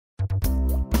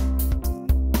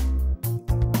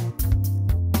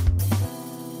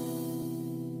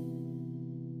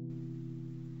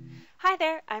Hi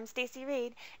there, I'm Stacy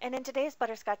Reed, and in today's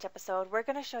Butterscotch episode, we're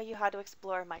going to show you how to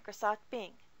explore Microsoft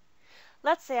Bing.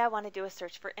 Let's say I want to do a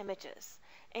search for images,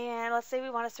 and let's say we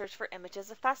want to search for images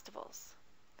of festivals.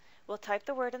 We'll type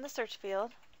the word in the search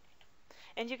field,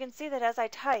 and you can see that as I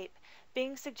type,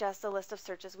 Bing suggests a list of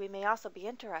searches we may also be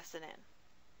interested in.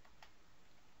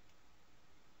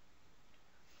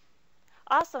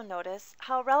 Also notice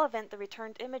how relevant the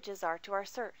returned images are to our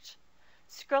search.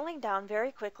 Scrolling down very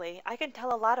quickly, I can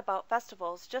tell a lot about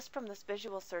festivals just from this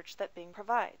visual search that Bing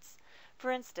provides.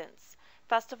 For instance,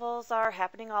 festivals are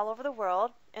happening all over the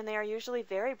world, and they are usually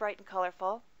very bright and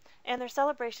colorful, and they're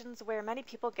celebrations where many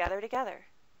people gather together.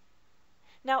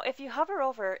 Now, if you hover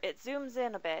over, it zooms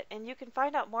in a bit, and you can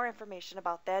find out more information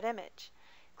about that image.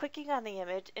 Clicking on the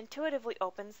image intuitively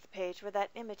opens the page where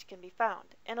that image can be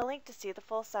found, and a link to see the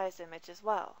full-size image as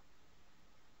well.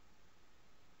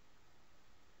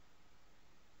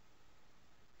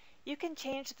 You can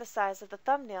change the size of the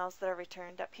thumbnails that are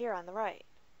returned up here on the right.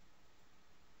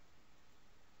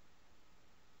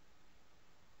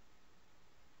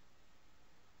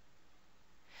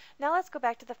 Now let's go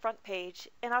back to the front page,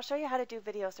 and I'll show you how to do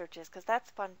video searches because that's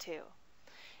fun too.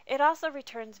 It also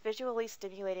returns visually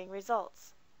stimulating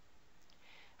results.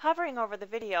 Hovering over the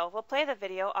video will play the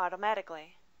video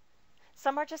automatically.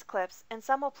 Some are just clips, and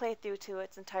some will play through to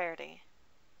its entirety.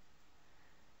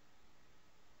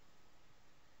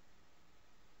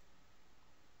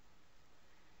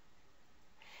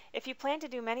 If you plan to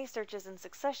do many searches in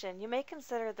succession, you may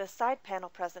consider the side panel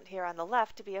present here on the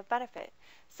left to be of benefit.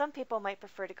 Some people might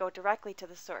prefer to go directly to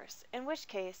the source, in which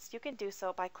case you can do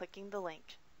so by clicking the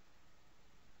link.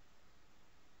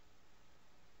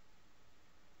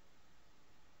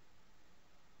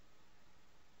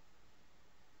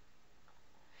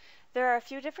 There are a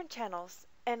few different channels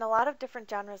and a lot of different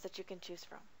genres that you can choose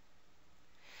from.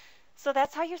 So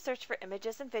that's how you search for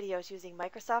images and videos using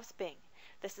Microsoft's Bing.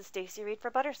 This is Stacy Reed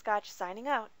for Butterscotch signing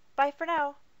out. Bye for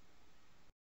now.